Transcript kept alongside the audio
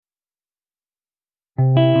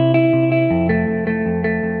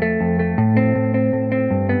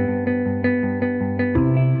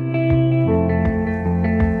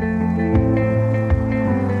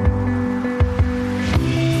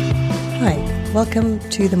Welcome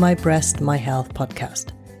to the My Breast, My Health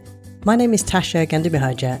podcast. My name is Tasha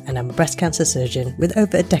Gandimihaja and I'm a breast cancer surgeon with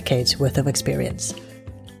over a decade's worth of experience.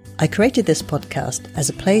 I created this podcast as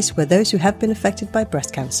a place where those who have been affected by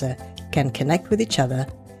breast cancer can connect with each other,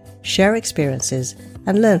 share experiences,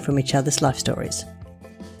 and learn from each other's life stories.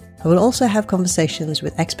 I will also have conversations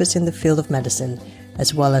with experts in the field of medicine,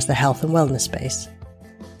 as well as the health and wellness space.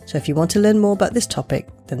 So if you want to learn more about this topic,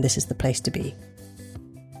 then this is the place to be.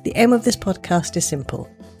 The aim of this podcast is simple: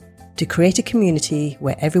 to create a community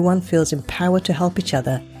where everyone feels empowered to help each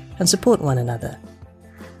other and support one another.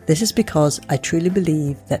 This is because I truly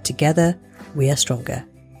believe that together we are stronger.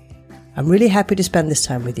 I'm really happy to spend this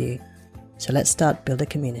time with you. So let's start build a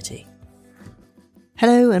community.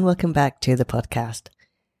 Hello and welcome back to the podcast.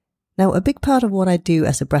 Now, a big part of what I do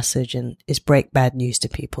as a breast surgeon is break bad news to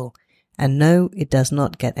people. And no, it does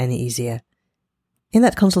not get any easier. In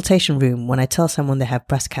that consultation room, when I tell someone they have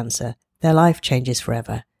breast cancer, their life changes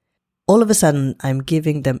forever. All of a sudden, I'm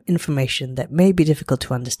giving them information that may be difficult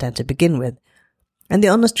to understand to begin with. And the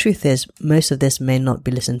honest truth is, most of this may not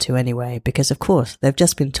be listened to anyway, because of course, they've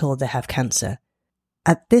just been told they have cancer.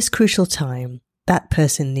 At this crucial time, that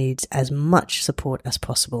person needs as much support as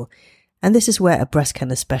possible. And this is where a breast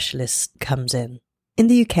cancer specialist comes in. In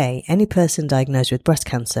the UK, any person diagnosed with breast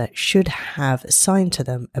cancer should have assigned to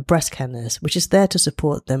them a breast care nurse, which is there to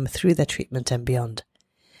support them through their treatment and beyond.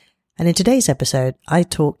 And in today's episode, I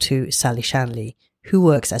talked to Sally Shanley, who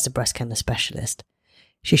works as a breast cancer specialist.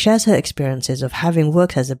 She shares her experiences of having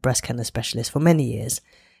worked as a breast cancer specialist for many years,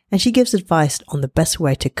 and she gives advice on the best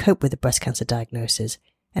way to cope with a breast cancer diagnosis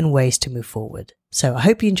and ways to move forward. So I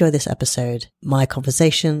hope you enjoy this episode, my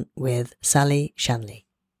conversation with Sally Shanley.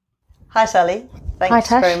 Hi, Sally. Thanks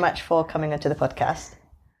very much for coming onto the podcast.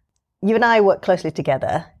 You and I work closely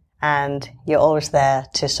together, and you're always there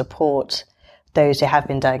to support those who have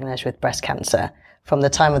been diagnosed with breast cancer from the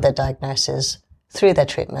time of their diagnosis through their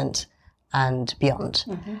treatment and beyond.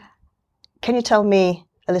 Mm-hmm. Can you tell me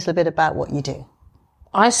a little bit about what you do?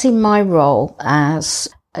 I see my role as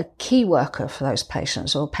a key worker for those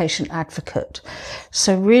patients, or patient advocate.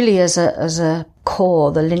 So really as a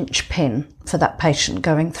core, the linchpin for that patient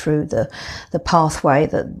going through the pathway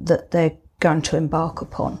that they're going to embark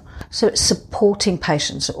upon. So it's supporting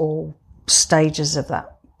patients at all stages of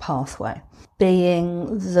that pathway,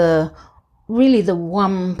 being the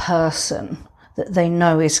one person that they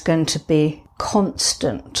know is going to be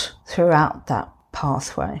constant throughout that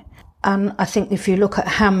pathway. And I think if you look at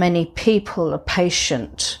how many people a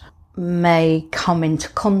patient may come into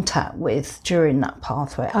contact with during that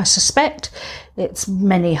pathway, I suspect it's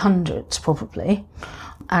many hundreds probably.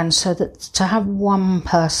 And so that to have one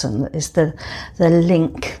person that is the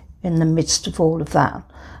link in the midst of all of that,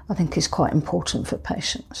 I think is quite important for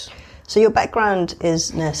patients. So your background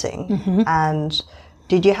is nursing, mm-hmm. and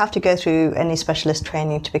did you have to go through any specialist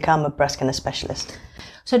training to become a breast cancer specialist?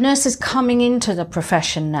 So nurses coming into the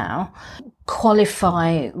profession now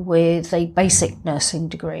qualify with a basic nursing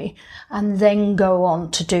degree and then go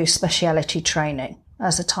on to do speciality training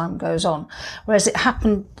as the time goes on. Whereas it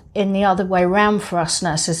happened in the other way around for us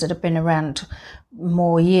nurses that have been around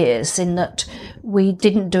more years, in that we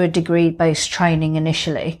didn't do a degree-based training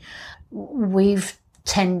initially. We've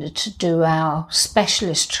tended to do our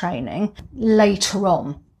specialist training later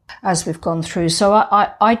on as we've gone through. So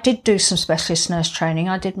I did do some specialist nurse training.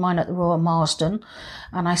 I did mine at the Royal Marsden,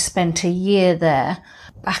 and I spent a year there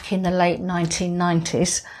back in the late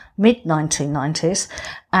 1990s, mid-1990s,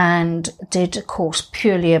 and did a course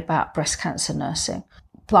purely about breast cancer nursing,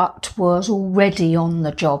 but was already on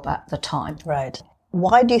the job at the time. Right.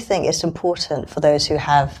 Why do you think it's important for those who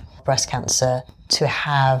have breast cancer to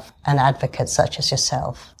have an advocate such as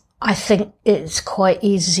yourself? I think it's quite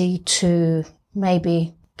easy to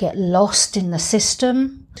maybe get lost in the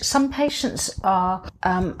system. Some patients are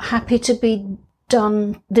happy to be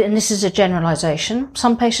done, and this is a generalisation,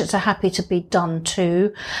 some patients are happy to be done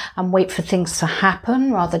too and wait for things to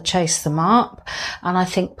happen rather than chase them up. And I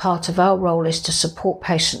think part of our role is to support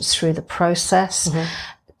patients through the process, mm-hmm.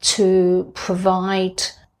 to provide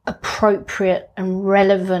appropriate and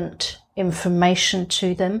relevant information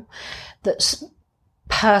to them that's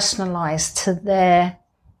personalised to their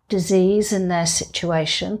disease and their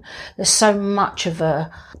situation. There's so much of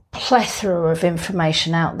a plethora of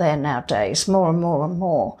information out there nowadays, more and more and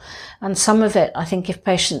more. And some of it, I think if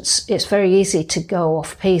patients, it's very easy to go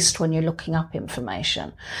off piste when you're looking up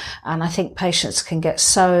information. And I think patients can get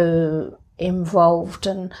so involved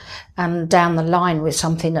and down the line with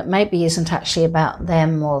something that maybe isn't actually about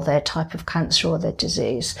them or their type of cancer or their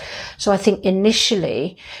disease. So I think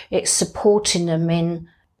initially it's supporting them in,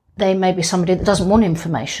 they may be somebody that doesn't want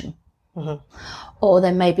information. Mm-hmm. Or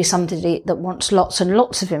there may be somebody that wants lots and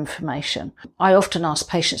lots of information. I often ask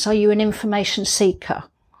patients, are you an information seeker?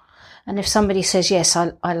 And if somebody says, yes,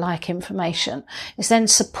 I like information, it's then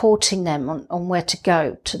supporting them on where to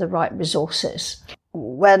go to the right resources.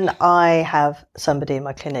 When I have somebody in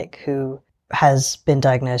my clinic who has been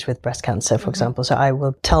diagnosed with breast cancer, for example, so I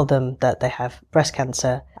will tell them that they have breast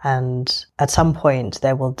cancer, and at some point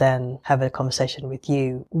they will then have a conversation with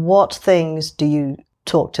you. What things do you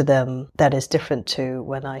talk to them that is different to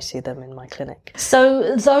when I see them in my clinic?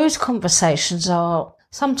 So those conversations are,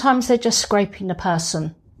 sometimes they're just scraping the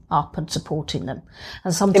person up and supporting them,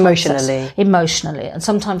 and sometimes emotionally, and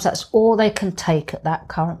sometimes that's all they can take at that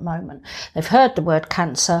current moment. They've heard the word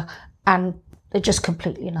cancer and they just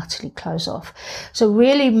completely and utterly close off. So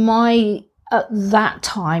really at that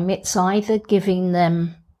time, it's either giving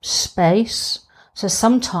them space. So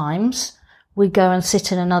sometimes we go and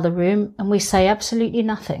sit in another room and we say absolutely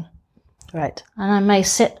nothing. Right. And I may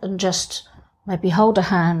sit and just maybe hold a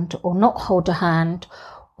hand or not hold a hand,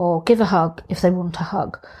 or give a hug if they want a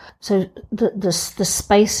hug. So the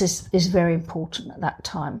space is very important at that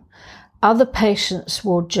time. Other patients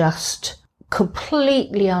will just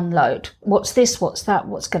completely unload. What's this? What's that?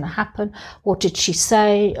 What's going to happen? What did she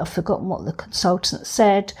say? I've forgotten what the consultant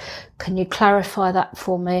said. Can you clarify that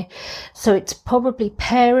for me? So it's probably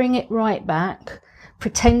paring it right back,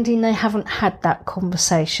 pretending they haven't had that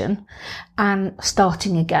conversation, and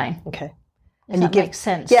starting again. Okay. And that makes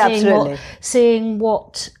sense. Yeah, absolutely. Seeing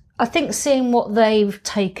what they've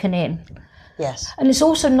taken in. Yes. And it's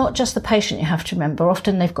also not just the patient, you have to remember.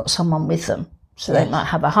 Often they've got someone with them. So yes. They might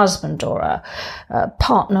have a husband or a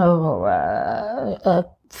partner or a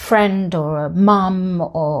friend or a mum,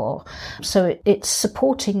 or so it's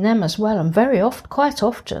supporting them as well. And quite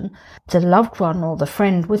often, the loved one or the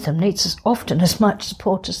friend with them needs often as much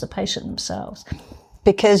support as the patient themselves.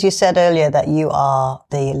 Because you said earlier that you are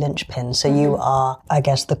the linchpin, so you are, I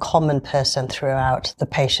guess, the common person throughout the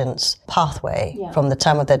patient's pathway from the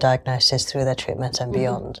time of their diagnosis through their treatment and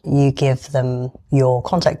beyond. You give them your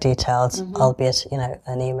contact details, albeit,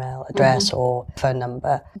 an email address or phone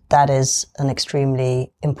number. That is an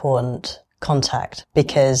extremely important contact,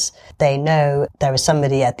 because they know there is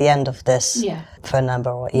somebody at the end of this phone number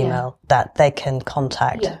or email that they can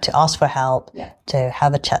contact to ask for help, to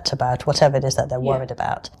have a chat about whatever it is that they're worried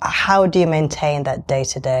about. How do you maintain that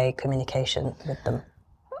day-to-day communication with them?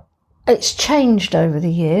 It's changed over the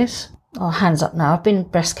years. Oh, hands up now. I've been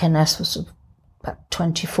breast care nurse for about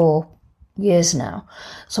 24 years now.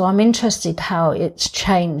 So I'm interested how it's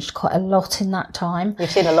changed quite a lot in that time. You've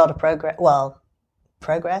seen a lot of progress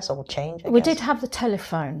or change, I guess. We did have the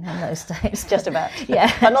telephone in those days. Just about.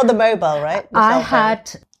 Yeah. But not the mobile, right? I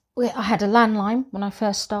had a landline when I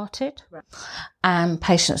first started, and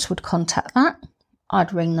patients would contact that.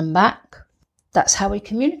 I'd ring them back. That's how we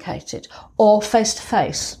communicated. Or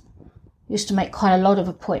face-to-face. Used to make quite a lot of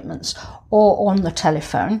appointments, or on the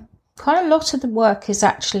telephone. Quite a lot of the work is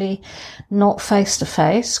actually not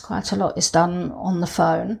face-to-face. Quite a lot is done on the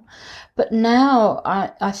phone. But now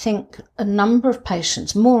I think a number of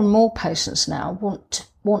patients, more and more patients now,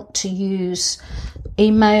 want to use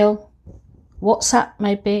email, WhatsApp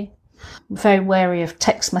maybe. I'm very wary of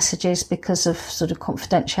text messages because of sort of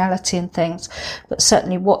confidentiality and things. But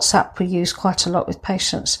certainly WhatsApp we use quite a lot with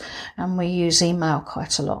patients, and we use email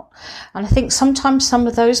quite a lot. And I think sometimes some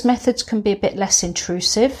of those methods can be a bit less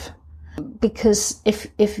intrusive. Because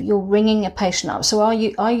if you're ringing a patient up, so I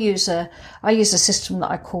use a system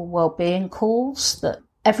that I call wellbeing calls, that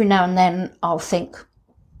every now and then I'll think,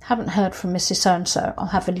 haven't heard from Mrs. So-and-so. I'll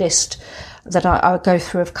have a list that I go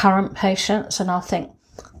through of current patients, and I'll think,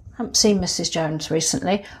 haven't seen Mrs. Jones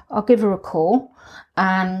recently. I'll give her a call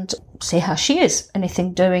and see how she is,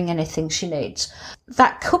 anything she needs.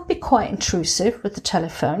 That could be quite intrusive with the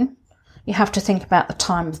telephone. You have to think about the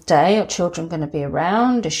time of day. Are children going to be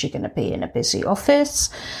around? Is she going to be in a busy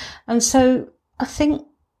office? And so I think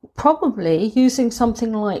probably using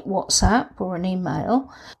something like WhatsApp or an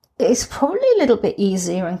email is probably a little bit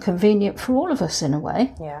easier and convenient for all of us in a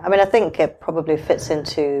way. Yeah, I mean, I think it probably fits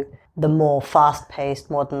into the more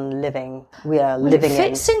fast-paced modern living we are living in. It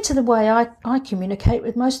fits into the way I communicate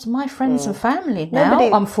with most of my friends and family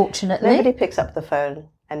now, unfortunately. Nobody picks up the phone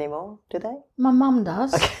anymore, do they? My mum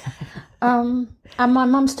does. Okay. And my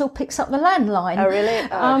mum still picks up the landline. Oh, really?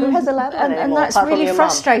 Who has a landline anymore? And that's really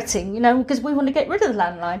frustrating, because we want to get rid of the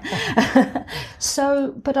landline.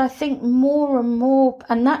 But I think more and more,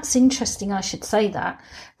 and that's interesting, I should say that,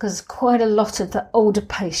 because quite a lot of the older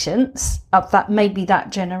patients of that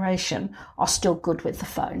generation are still good with the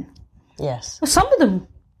phone. Yes. Well, some of them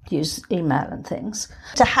use email and things.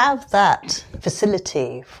 To have that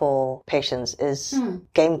facility for patients is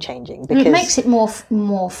game-changing because it makes it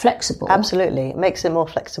more flexible. Absolutely. It makes it more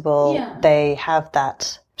flexible. Yeah. They have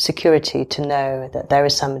that security to know that there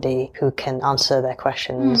is somebody who can answer their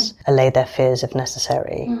questions, allay their fears if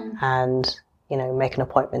necessary, and, make an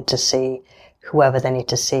appointment to see whoever they need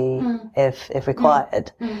to see if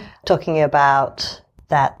required. Talking about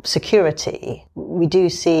that security, we do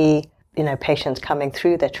see patients coming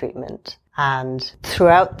through their treatment, and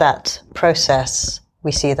throughout that process,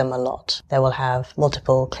 we see them a lot. They will have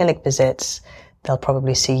multiple clinic visits. They'll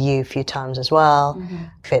probably see you a few times as well.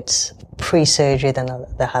 If it's pre-surgery, then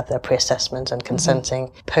they'll have their pre-assessment and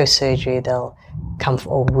consenting. Post-surgery, they'll come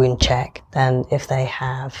for a wound check. Then if they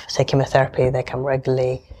have, say, chemotherapy, they come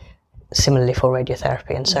regularly, similarly for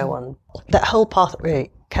radiotherapy and so on. That whole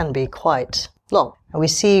pathway can be quite long. And we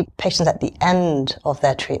see patients at the end of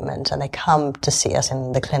their treatment and they come to see us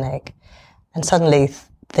in the clinic and suddenly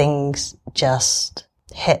things just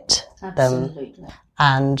hit them.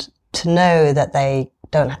 And to know that they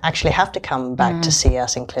don't actually have to come back to see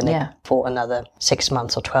us in clinic for another 6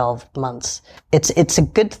 months or 12 months, it's a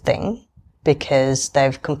good thing because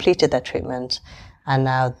they've completed their treatment and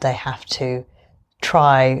now they have to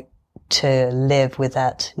try to live with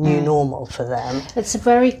that new normal for them. It's a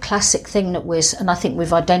very classic thing and I think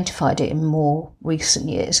we've identified it in more recent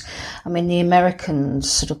years. I mean, the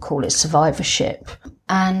Americans sort of call it survivorship.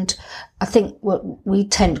 And I think we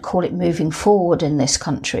tend to call it moving forward in this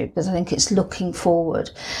country, because I think it's looking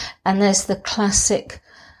forward. And there's the classic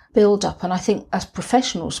build-up. And I think as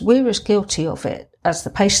professionals, we're as guilty of it as the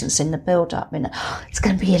patients in the build-up. It's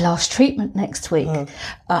going to be your last treatment next week.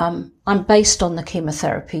 I'm based on the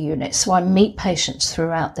chemotherapy unit, so I meet patients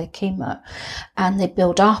throughout their chemo, and they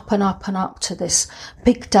build up and up and up to this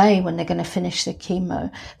big day when they're going to finish their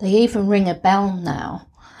chemo. They even ring a bell now.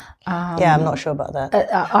 I'm not sure about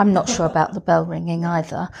that. I'm not sure about the bell ringing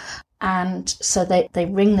either. And so they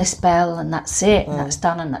ring this bell and that's it, and that's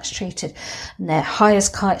done and that's treated. And they're high as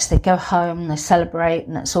kites, they go home, they celebrate,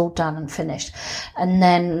 and it's all done and finished. And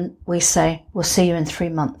then we say, we'll see you in 3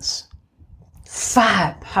 months.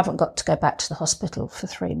 Fab! Haven't got to go back to the hospital for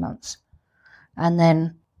 3 months. And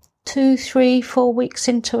then 2, 3, 4 weeks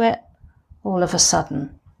into it, all of a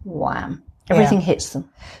sudden, wham, everything hits them.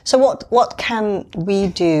 So what can we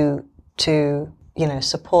do to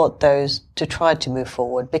support those to try to move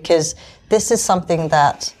forward? Because this is something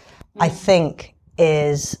that I think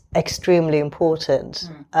is extremely important.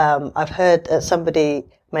 I've heard somebody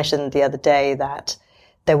mention the other day that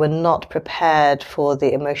they were not prepared for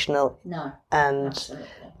the emotional and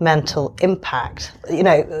mental impact.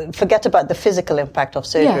 Forget about the physical impact of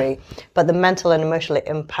surgery, but the mental and emotional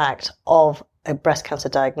impact of a breast cancer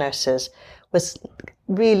diagnosis was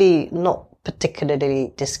really not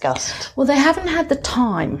particularly discussed. Well, they haven't had the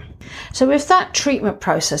time. So if that treatment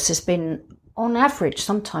process has been, on average,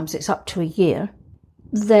 sometimes it's up to a year,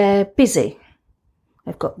 they're busy.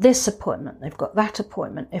 They've got this appointment, they've got that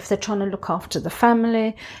appointment. If they're trying to look after the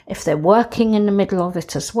family, if they're working in the middle of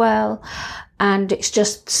it as well, and it's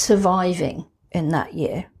just surviving in that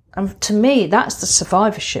year. And to me, that's the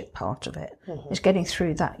survivorship part of it, is getting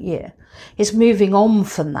through that year. It's moving on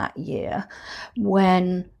from that year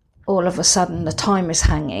when all of a sudden the time is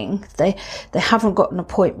hanging. They haven't got an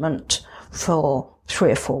appointment for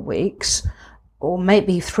 3 or 4 weeks, or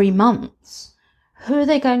maybe 3 months. Who are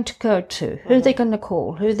they going to go to? Who are they going to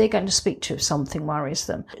call? Who are they going to speak to if something worries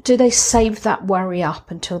them? Do they save that worry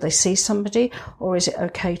up until they see somebody, or is it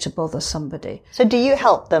okay to bother somebody? So do you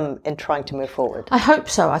help them in trying to move forward? I hope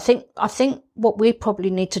so. I think what we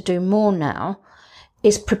probably need to do more now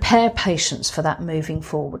is prepare patients for that moving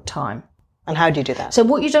forward time. And how do you do that? So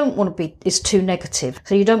what you don't want to be is too negative.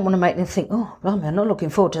 So you don't want to make them think, oh, blimey, I'm not looking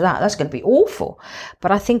forward to that. That's going to be awful.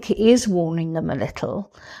 But I think it is warning them a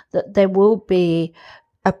little that there will be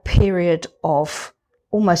a period of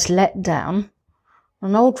almost letdown.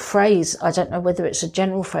 An old phrase, I don't know whether it's a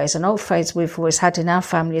general phrase, an old phrase we've always had in our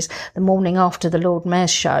family is the morning after the Lord Mayor's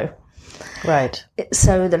show. Right.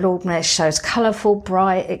 So the Lord Mayor's show is colourful,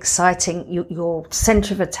 bright, exciting, your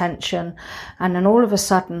centre of attention, and then all of a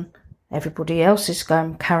sudden everybody else is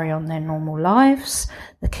going to carry on their normal lives.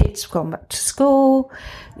 The kids have gone back to school.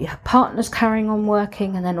 Your partner's carrying on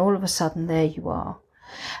working. And then all of a sudden, there you are.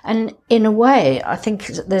 And in a way, I think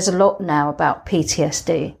there's a lot now about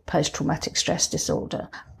PTSD, post-traumatic stress disorder.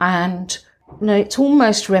 And, it's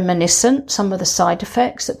almost reminiscent. Some of the side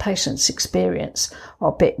effects that patients experience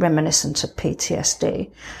are a bit reminiscent of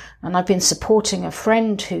PTSD. And I've been supporting a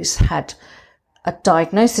friend who's had a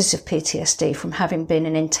diagnosis of PTSD from having been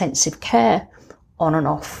in intensive care on and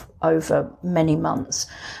off over many months.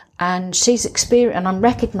 And she's experienced, and I'm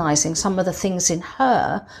recognising some of the things in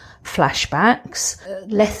her flashbacks,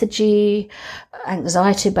 lethargy,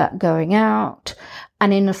 anxiety about going out,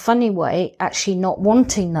 and in a funny way, actually not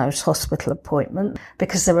wanting those hospital appointments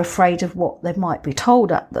because they're afraid of what they might be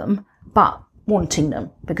told at them, but wanting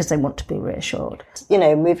them because they want to be reassured.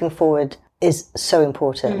 Moving forward is so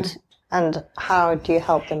important. And how do you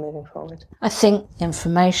help them moving forward? I think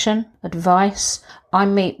information, advice.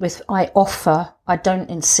 I offer, I don't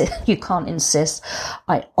insist, you can't insist.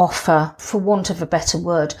 I offer, for want of a better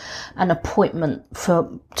word, an appointment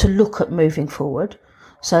to look at moving forward.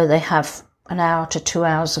 So they have an hour to 2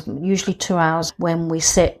 hours, usually 2 hours, when we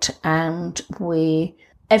sit and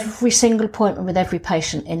every single appointment with every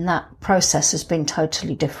patient in that process has been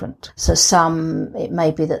totally different. So it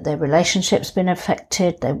may be that their relationship's been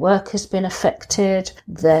affected, their work has been affected,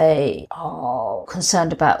 they are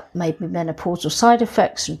concerned about maybe menopausal side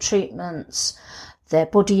effects and treatments, their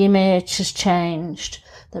body image has changed,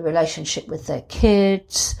 their relationship with their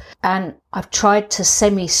kids. And I've tried to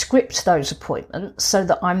semi-script those appointments so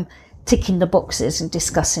that I'm ticking the boxes and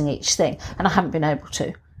discussing each thing, and I haven't been able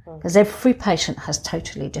to. Because every patient has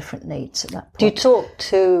totally different needs at that point. Do you talk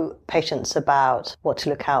to patients about what to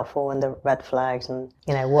look out for and the red flags and,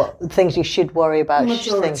 what things you should worry about,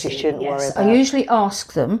 things you shouldn't worry about? I usually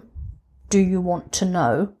ask them, do you want to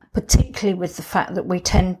know? Particularly with the fact that we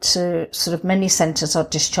tend to, many centres are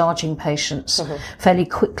discharging patients fairly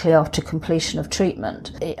quickly after completion of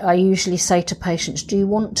treatment. I usually say to patients, do you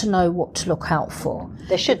want to know what to look out for?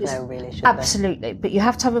 They should know, really, shouldn't Absolutely. But you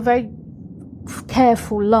have to have a very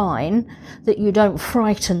careful line that you don't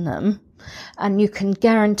frighten them, and you can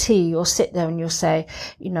guarantee you'll sit there and you'll say,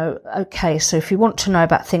 okay, so if you want to know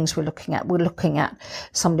about things we're looking at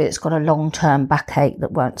somebody that's got a long-term backache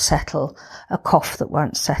that won't settle, a cough that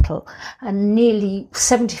won't settle, and nearly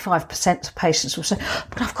 75% of patients will say,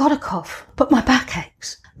 but I've got a cough, but my back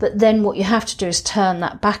aches. But then what you have to do is turn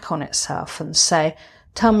that back on itself and say,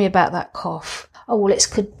 tell me about that cough. Oh, well,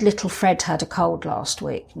 it's little Fred had a cold last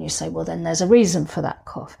week. And you say, well, then there's a reason for that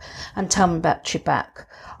cough. And tell me about your back.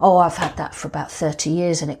 Oh, I've had that for about 30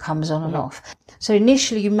 years and it comes on and off. So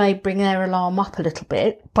initially you may bring their alarm up a little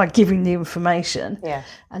bit by giving the information. Yeah.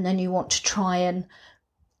 And then you want to try and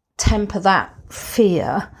temper that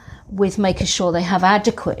fear with making sure they have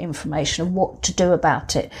adequate information of what to do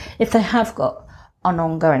about it. If they have got an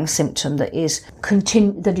ongoing symptom that is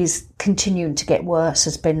continuing to get worse,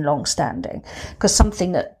 has been long-standing, because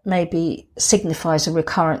something that maybe signifies a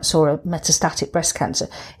recurrence or a metastatic breast cancer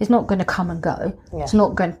is not going to come and go. Yeah. It's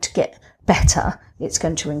not going to get better. It's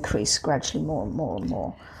going to increase gradually more and more and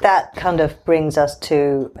more. That kind of brings us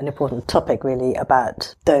to an important topic, really,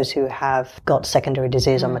 about those who have got secondary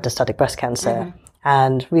disease or metastatic breast cancer.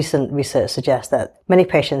 And recent research suggests that many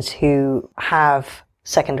patients who have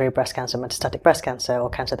secondary breast cancer, metastatic breast cancer, or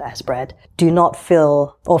cancer that has spread, do not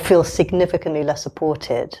feel significantly less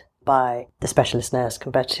supported by the specialist nurse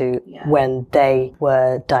compared to when they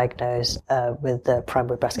were diagnosed with the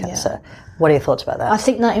primary breast cancer. What are your thoughts about that? I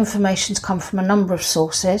think that information's come from a number of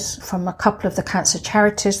sources, from a couple of the cancer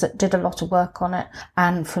charities that did a lot of work on it,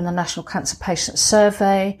 and from the National Cancer Patient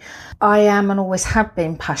Survey. I am and always have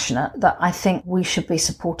been passionate that I think we should be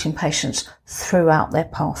supporting patients throughout their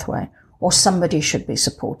pathway, or somebody should be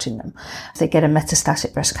supporting them if they get a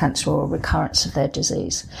metastatic breast cancer or a recurrence of their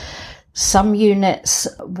disease. Some units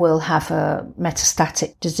will have a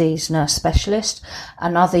metastatic disease nurse specialist,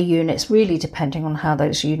 and other units, really depending on how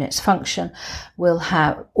those units function, will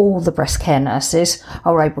have all the breast care nurses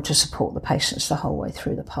are able to support the patients the whole way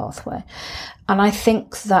through the pathway. And I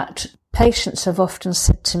think that patients have often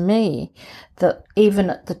said to me that even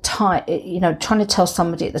at the time, trying to tell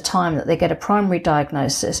somebody at the time that they get a primary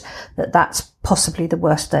diagnosis, that that's possibly the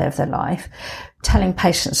worst day of their life, telling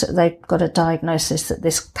patients that they've got a diagnosis that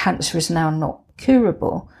this cancer is now not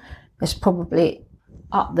curable, is probably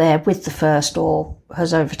up there with the first or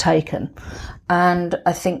has overtaken. And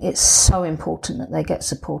I think it's so important that they get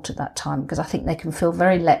support at that time, because I think they can feel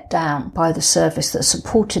very let down by the service that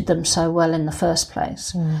supported them so well in the first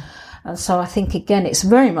place. And so I think, again, it's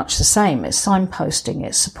very much the same. It's signposting,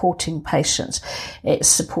 it's supporting patients, it's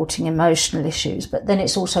supporting emotional issues, but then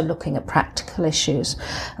it's also looking at practical issues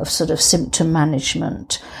of sort of symptom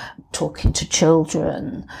management, talking to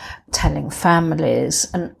children, telling families,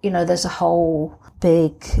 and, you know, there's a whole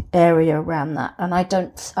big area around that. And I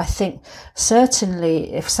think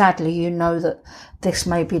certainly if sadly you know that this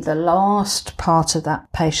may be the last part of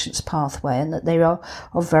that patient's pathway and that they are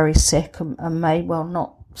very sick and may well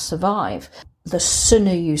not survive, the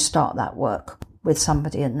sooner you start that work with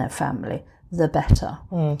somebody in their family, the better.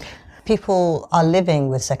 People are living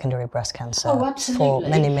with secondary breast cancer for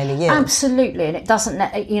many, many years. Absolutely. And it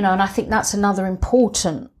doesn't, you know, and I think that's another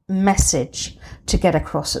important message to get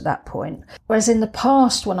across at that point. Whereas in the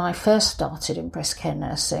past, when I first started in breast care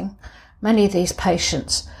nursing, many of these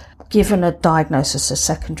patients, given a diagnosis of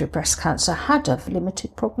secondary breast cancer, had a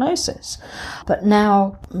limited prognosis. But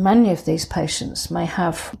now many of these patients may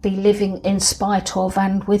be living in spite of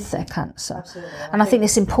and with their cancer. Absolutely. And I think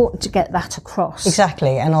it's important to get that across.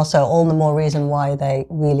 Exactly. And also all the more reason why they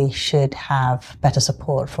really should have better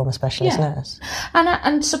support from a specialist nurse.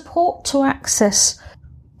 And support to access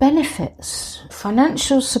benefits,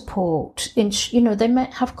 financial support. You know, they may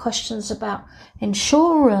have questions about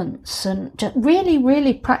insurance and really,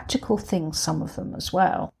 really practical things, some of them as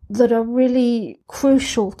well, that are really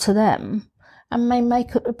crucial to them and may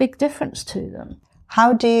make a big difference to them.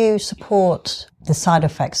 How do you support the side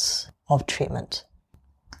effects of treatment?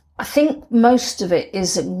 I think most of it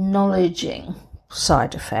is acknowledging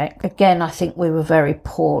side effect. Again, I think we were very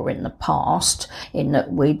poor in the past in that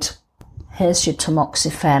here's your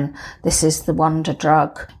tamoxifen, this is the wonder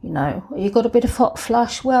drug, you know, you got a bit of hot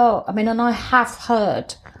flush. Well, I mean, and I have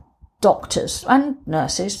heard doctors and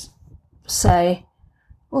nurses say,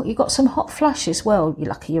 well, you got some hot flushes, well, you're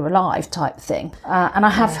lucky you're alive type thing. And I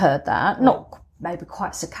have heard that, not maybe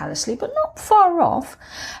quite so callously, but not far off.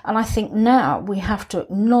 And I think now we have to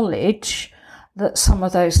acknowledge that some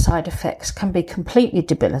of those side effects can be completely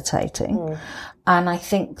debilitating. And I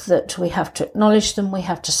think that we have to acknowledge them. We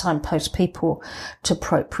have to signpost people to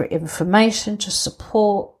appropriate information, to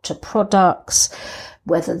support, to products,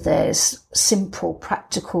 whether there's simple,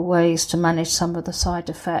 practical ways to manage some of the side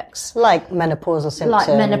effects. Like menopausal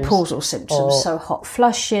symptoms. So hot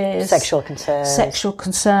flushes. Sexual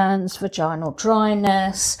concerns, vaginal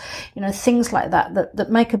dryness, you know, things like that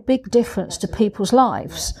make a big difference to people's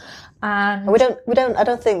lives. And I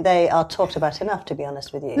don't think they are talked about enough, to be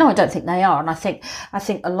honest with you. No, I don't think they are. And I think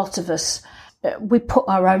a lot of us, we put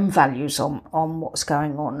our own values on what's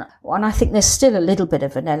going on. And I think there's still a little bit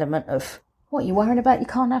of an element of, what, you're worrying about you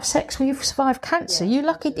can't have sex when you've survived cancer? Yeah, you're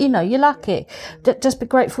lucky, you know, you're lucky. Just be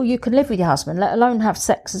grateful you can live with your husband, let alone have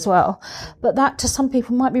sex as well. But that to some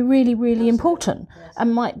people might be really, really important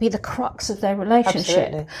and might be the crux of their relationship.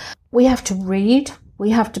 Absolutely. We have to read. We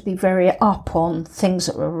have to be very up on things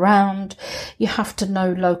that are around. You have to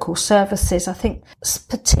know local services. I think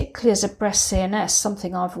particularly as a breast CNS,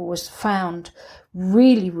 something I've always found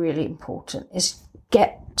really, really important is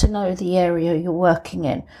get to know the area you're working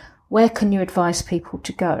in. Where can you advise people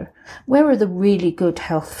to go? Where are the really good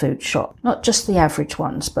health food shops? Not just the average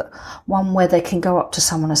ones, but one where they can go up to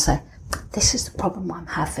someone and say, this is the problem I'm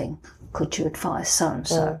having. Could you advise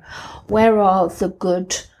so-and-so? Where are the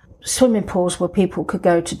good swimming pools where people could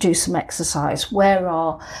go to do some exercise? Where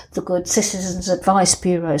are the good citizens advice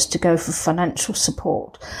bureaus to go for financial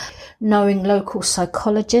support? Knowing local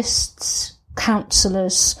psychologists,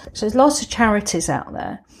 counsellors. So there's lots of charities out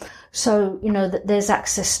there. So, you know, that there's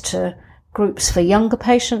access to groups for younger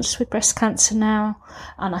patients with breast cancer now,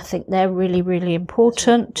 and I think they're really, really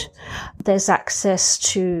important. There's access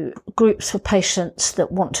to groups for patients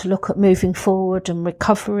that want to look at moving forward and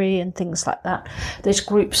recovery and things like that. There's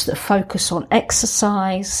groups that focus on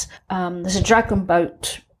exercise. There's a dragon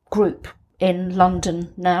boat group in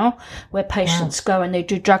London now where patients go and they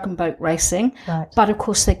do dragon boat racing. Right. But of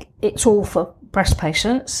course, it's all for breast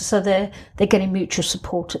patients, so they're getting mutual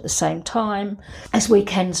support at the same time. There's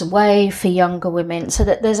weekends away for younger women, so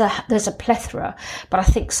that there's a plethora. But I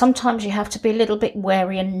think sometimes you have to be a little bit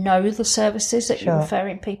wary and know the services that you're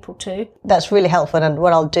referring people to. That's really helpful, and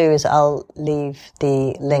what I'll do is I'll leave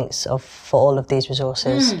the links for all of these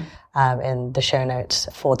resources in the show notes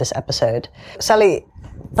for this episode. Sally,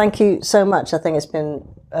 thank you so much. I think it's been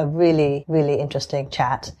a really, really interesting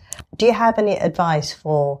chat. Do you have any advice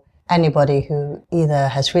for anybody who either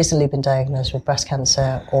has recently been diagnosed with breast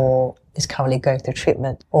cancer or is currently going through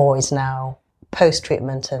treatment or is now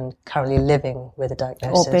post-treatment and currently living with a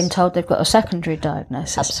diagnosis. Or being told they've got a secondary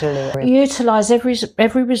diagnosis. Absolutely. Utilise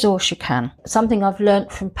every resource you can. Something I've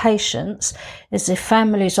learnt from patients is if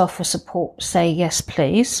families offer support, say yes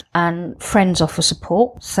please, and friends offer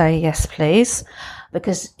support, say yes please.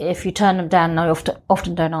 Because if you turn them down, they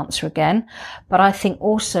often don't answer again. But I think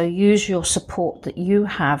also use your support that you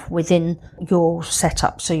have within your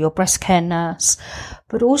setup, so your breast care nurse,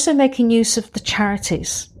 but also making use of the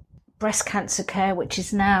charities. Breast Cancer Care, which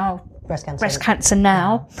is now Breast Cancer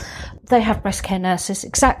Now. They have breast care nurses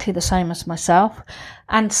exactly the same as myself.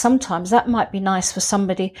 And sometimes that might be nice for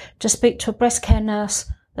somebody to speak to a breast care nurse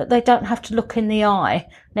that they don't have to look in the eye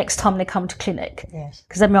next time they come to clinic. Yes.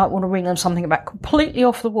 Because they might want to ring them something about completely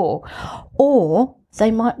off the wall. Or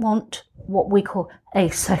they might want what we call a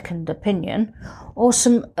second opinion, or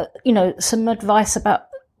some advice about,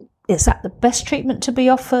 is that the best treatment to be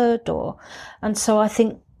offered? And so I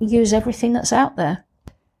think use everything that's out there.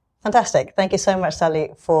 Fantastic. Thank you so much,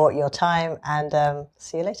 Sally, for your time, and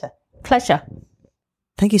see you later. Pleasure.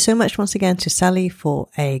 Thank you so much once again to Sally for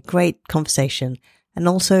a great conversation, and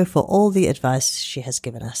also for all the advice she has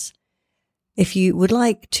given us. If you would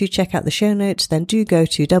like to check out the show notes, then do go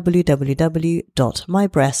to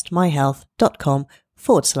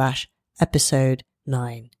www.mybreastmyhealth.com/episode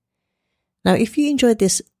 9. Now, if you enjoyed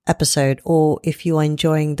this episode, or if you are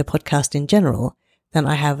enjoying the podcast in general, then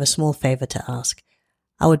I have a small favour to ask.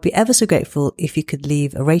 I would be ever so grateful if you could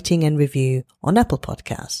leave a rating and review on Apple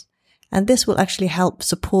Podcasts. And this will actually help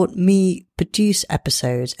support me produce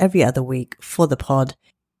episodes every other week for the pod,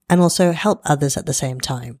 and also help others at the same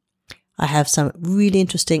time. I have some really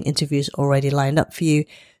interesting interviews already lined up for you,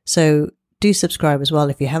 so do subscribe as well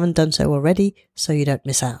if you haven't done so already, so you don't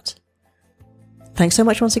miss out. Thanks so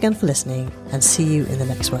much once again for listening, and see you in the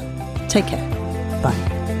next one. Take care.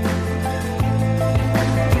 Bye.